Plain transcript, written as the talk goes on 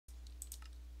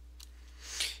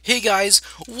Hey guys,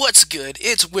 what's good?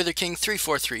 It's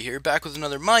WitherKing343 here, back with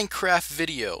another Minecraft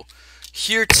video.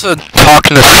 Here to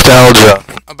talk nostalgia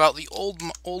about the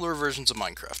older versions of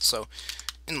Minecraft. So,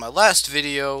 in my last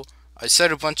video, I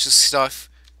said a bunch of stuff.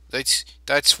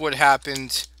 That's what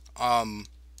happened. Yeah.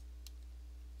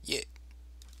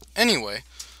 Anyway,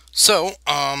 so,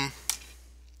 at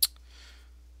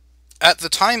the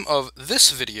time of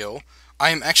this video, I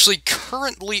am actually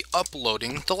currently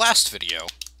uploading the last video.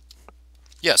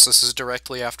 Yes, this is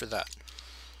directly after that.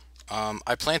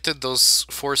 I planted those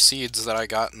 4 seeds that I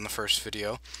got in the first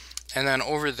video, and then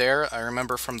over there, I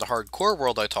remember from the hardcore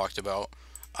world I talked about,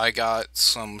 I got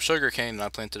some sugarcane and I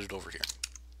planted it over here.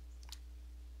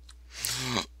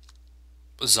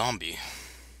 A zombie.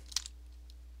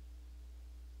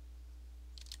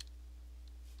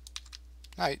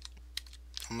 Alright,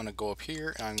 I'm gonna go up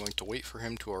here and I'm going to wait for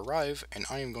him to arrive, and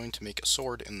I am going to make a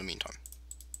sword in the meantime.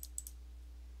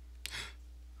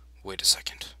 Wait a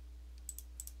second.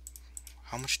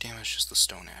 How much damage does the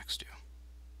stone axe do?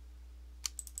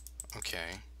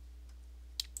 Okay.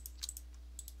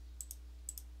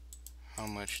 How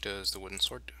much does the wooden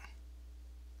sword do?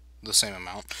 The same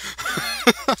amount.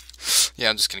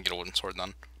 Yeah, I'm just gonna get a wooden sword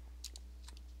then.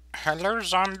 Hello,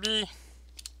 zombie.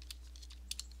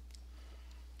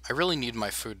 I really need my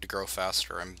food to grow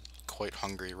faster. I'm quite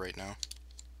hungry right now.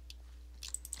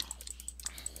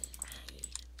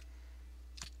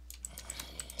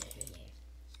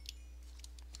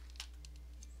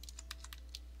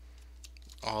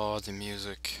 Oh, the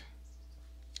music.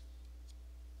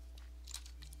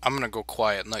 I'm gonna go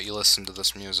quiet and let you listen to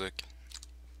this music.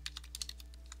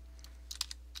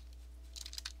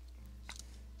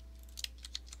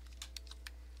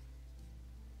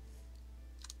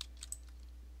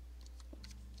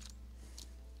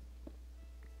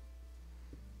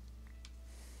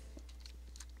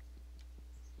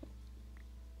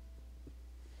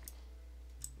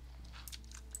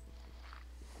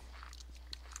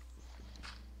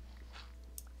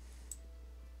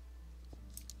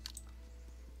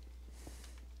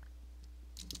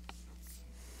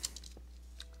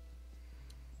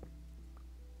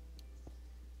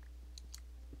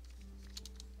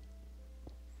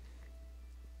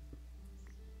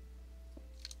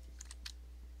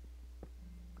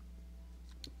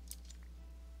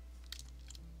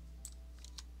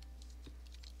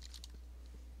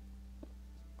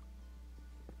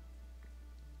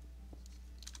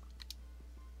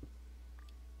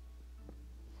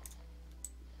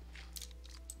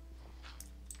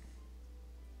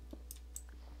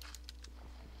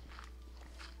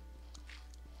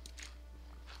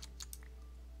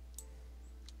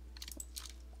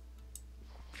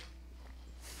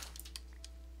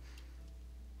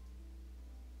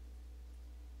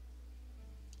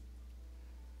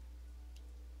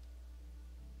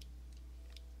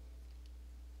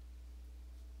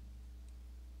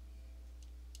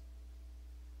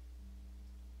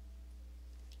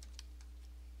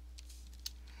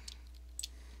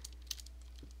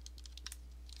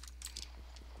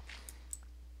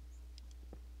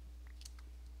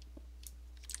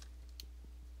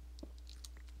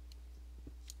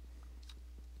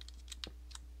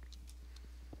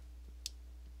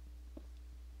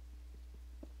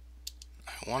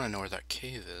 I want to know where that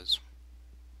cave is.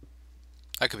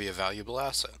 That could be a valuable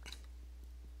asset.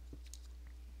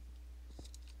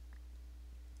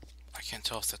 I can't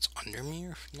tell if that's under me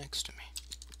or next to me.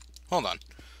 Hold on.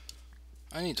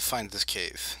 I need to find this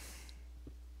cave.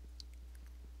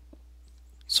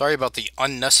 Sorry about the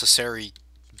unnecessary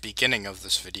beginning of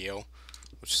this video,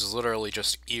 which is literally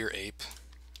just ear ape,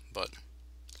 but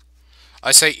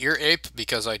I say ear ape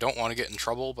because I don't want to get in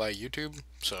trouble by YouTube,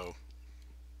 so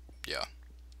yeah.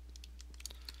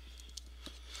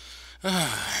 The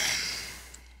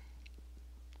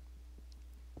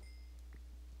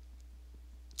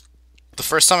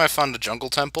first time I found a jungle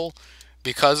temple,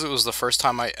 because it was the first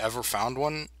time I ever found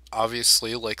one,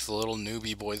 obviously, like the little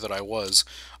newbie boy that I was,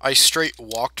 I straight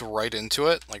walked right into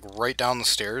it, like right down the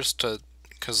stairs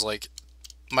because like,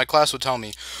 my class would tell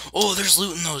me, oh, there's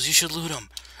loot in those, you should loot them.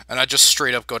 And I just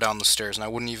straight up go down the stairs, and I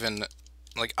wouldn't even,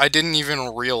 like, I didn't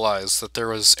even realize that there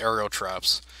was arrow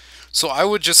traps. So I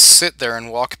would just sit there and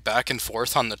walk back and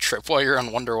forth on the tripwire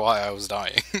and wonder why I was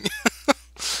dying.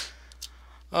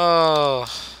 Oh,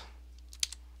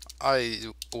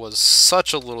 I was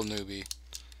such a little newbie.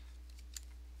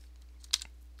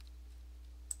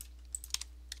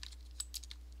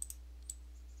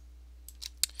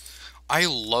 I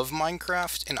love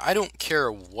Minecraft, and I don't care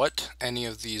what any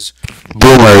of these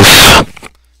boomers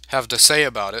have to say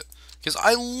about it, because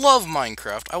I love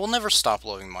Minecraft. I will never stop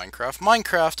loving Minecraft.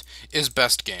 Minecraft is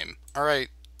best game. Alright?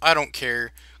 I don't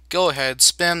care. Go ahead,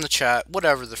 spam the chat,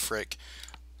 whatever the frick.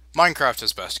 Minecraft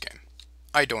is best game.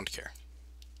 I don't care.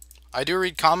 I do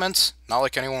read comments, not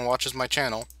like anyone watches my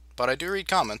channel, but I do read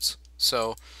comments,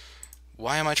 so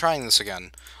why am I trying this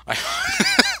again? I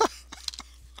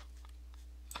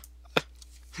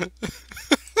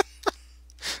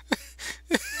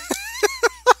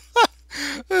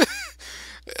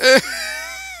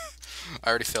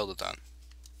already failed it then.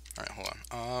 Alright, hold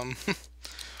on.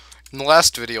 In the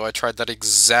last video, I tried that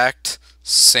exact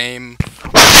same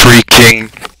freaking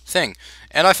thing,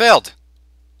 and I failed.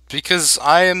 Because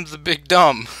I am the big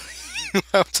dumb. You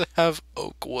have to have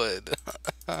oak wood.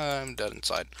 I'm dead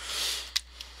inside.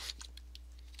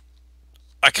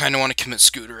 I kind of want to commit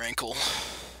scooter ankle.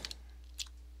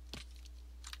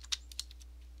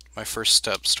 My first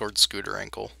steps towards scooter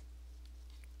ankle.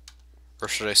 Or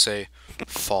should I say,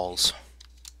 falls.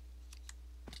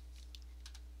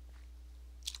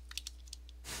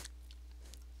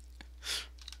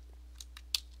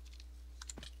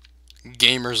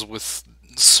 Gamers with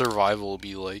survival will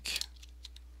be like.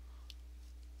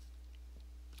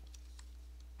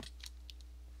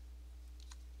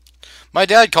 My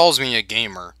dad calls me a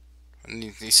gamer. And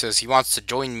he says he wants to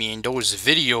join me in those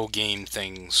video game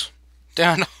things.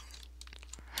 Dad.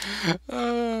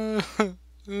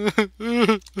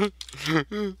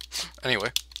 Anyway.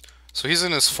 So he's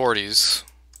in his 40s.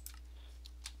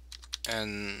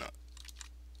 And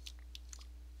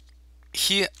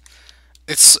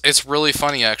it's really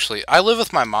funny actually. I live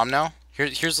with my mom now.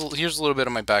 Here's a little bit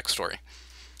of my backstory.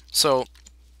 So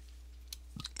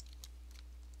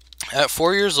at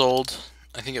 4 years old,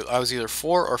 I think I was either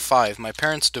 4 or 5. My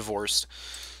parents divorced,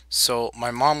 so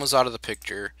my mom was out of the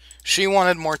picture. She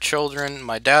wanted more children.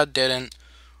 My dad didn't,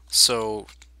 so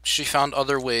she found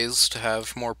other ways to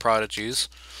have more prodigies.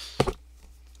 Or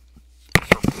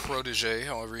protege,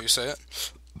 however you say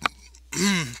it.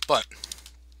 But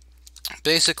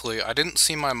basically, I didn't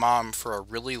see my mom for a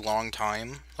really long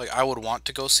time. Like, I would want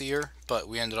to go see her, but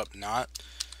we ended up not.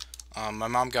 My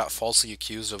mom got falsely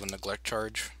accused of a neglect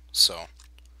charge, so...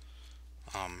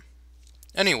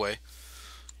 Anyway,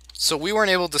 so we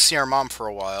weren't able to see our mom for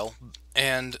a while,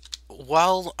 and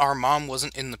while our mom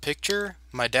wasn't in the picture,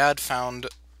 my dad found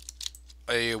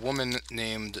a woman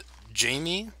named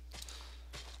Jamie,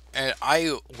 and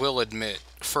I will admit,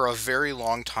 for a very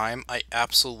long time, I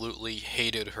absolutely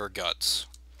hated her guts.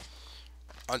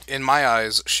 In my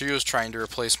eyes, she was trying to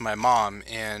replace my mom,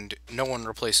 and no one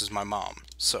replaces my mom,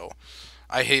 so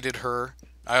I hated her.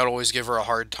 I would always give her a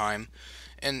hard time.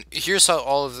 And here's how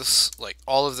all of this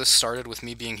started with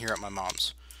me being here at my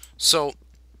mom's. So,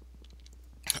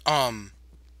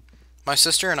 my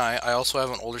sister and I also have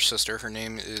an older sister. Her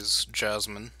name is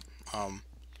Jasmine.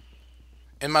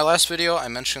 In my last video, I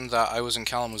mentioned that I was in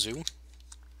Kalamazoo.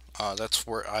 That's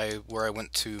where I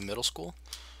went to middle school.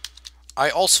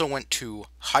 I also went to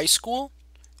high school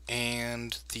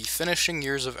and the finishing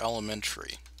years of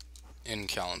elementary in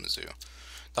Kalamazoo.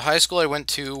 The high school I went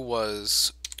to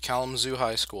was Kalamazoo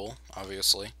High School,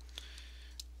 obviously.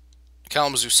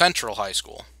 Kalamazoo Central High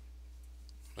School.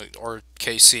 Or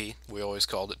KC, we always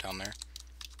called it down there.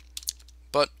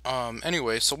 But,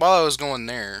 anyway, so while I was going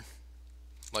there,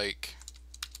 like,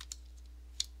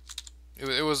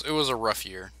 it was a rough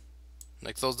year.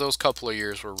 Like, those couple of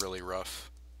years were really rough.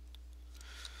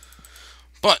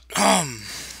 But,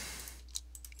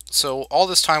 so all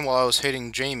this time while I was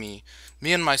hating Jamie,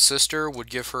 me and my sister would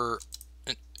give her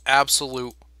an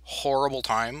absolute horrible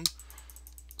time.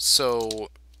 So,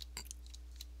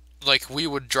 like, we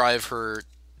would drive her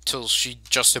till she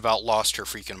just about lost her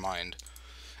freaking mind.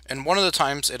 And one of the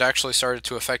times it actually started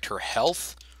to affect her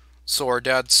health, so our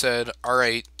dad said,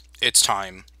 alright, it's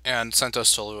time, and sent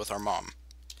us to live with our mom.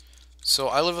 So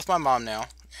I live with my mom now,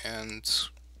 and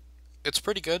it's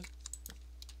pretty good.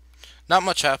 Not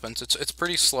much happens. It's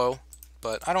pretty slow,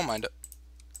 but I don't mind it.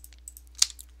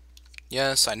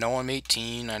 Yes, I know I'm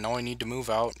 18, I know I need to move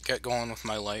out, get going with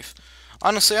my life.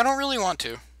 Honestly, I don't really want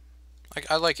to.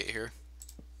 I like it here.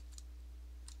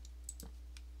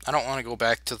 I don't want to go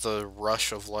back to the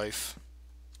rush of life.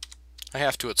 I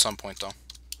have to at some point, though.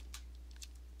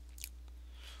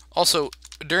 Also,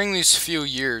 during these few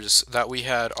years that we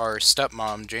had our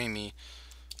stepmom, Jamie,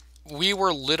 we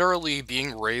were literally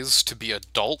being raised to be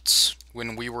adults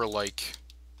when we were, like,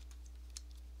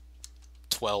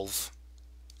 12.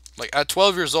 Like, at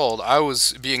 12 years old, I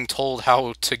was being told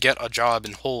how to get a job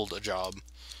and hold a job.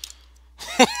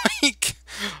 Like,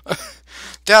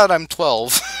 Dad, I'm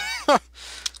 12.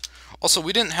 Also,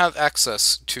 we didn't have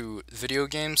access to video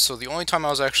games, so the only time I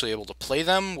was actually able to play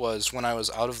them was when I was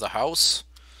out of the house.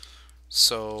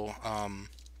 So,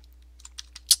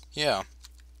 yeah.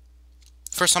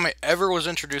 first time I ever was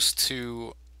introduced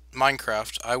to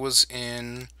Minecraft, I was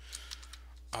in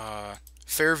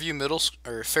Fairview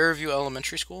or Fairview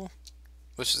Elementary School,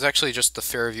 which is actually just the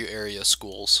Fairview area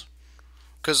schools.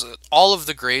 Because all of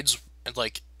the grades,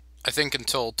 like I think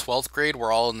until 12th grade,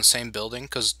 were all in the same building.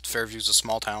 Because Fairview's a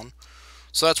small town,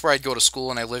 so that's where I'd go to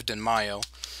school, and I lived in Mayo.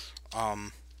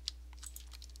 Um,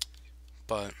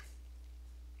 but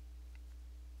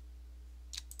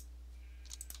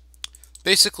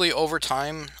basically, over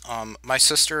time, my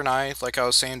sister and I, like I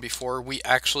was saying before, we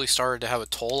actually started to have a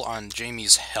toll on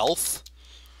Jamie's health.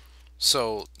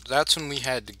 So that's when we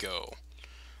had to go.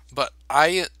 But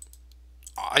I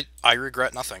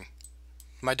regret nothing.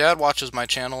 My dad watches my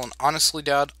channel, and honestly,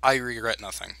 Dad, I regret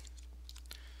nothing.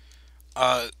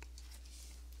 Uh,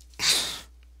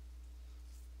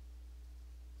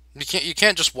 you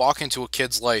can't just walk into a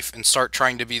kid's life and start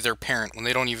trying to be their parent when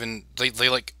they don't even they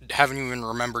like haven't even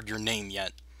remembered your name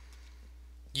yet.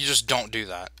 You just don't do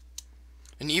that.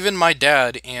 And even my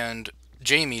dad and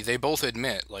Jamie, they both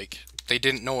admit like they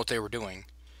didn't know what they were doing.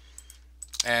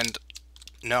 And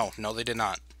no, they did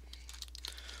not.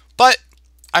 But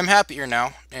I'm happier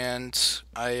now, and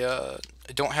I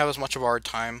don't have as much of a hard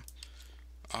time.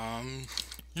 Um,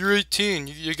 you're 18.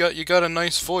 You got a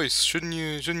nice voice. Shouldn't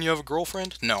you have a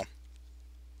girlfriend? No.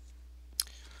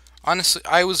 Honestly,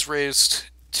 I was raised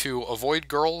to avoid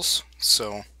girls,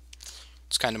 so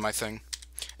it's kind of my thing.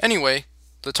 Anyway,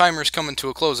 the timer's coming to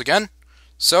a close again.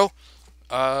 So,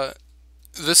 uh,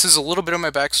 this is a little bit of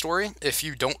my backstory. If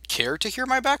you don't care to hear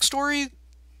my backstory,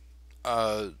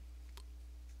 uh,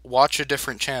 watch a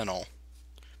different channel.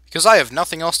 Because I have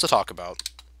nothing else to talk about.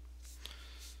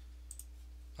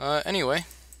 Anyway,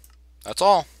 that's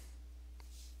all.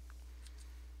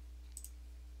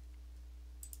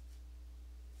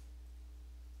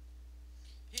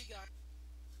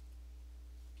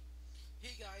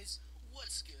 Hey guys,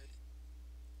 what's good?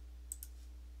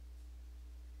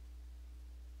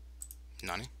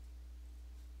 Nani?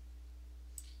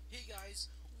 Hey guys,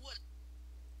 what?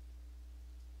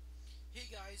 Hey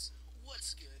guys,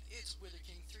 what's good? It's Wither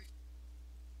King 3.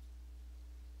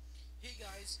 Hey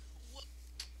guys, what?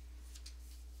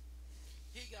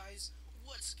 Hey guys,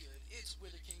 what's good? It's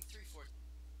Wither King 3-4.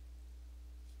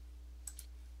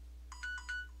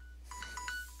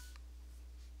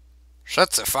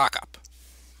 Shut the fuck up.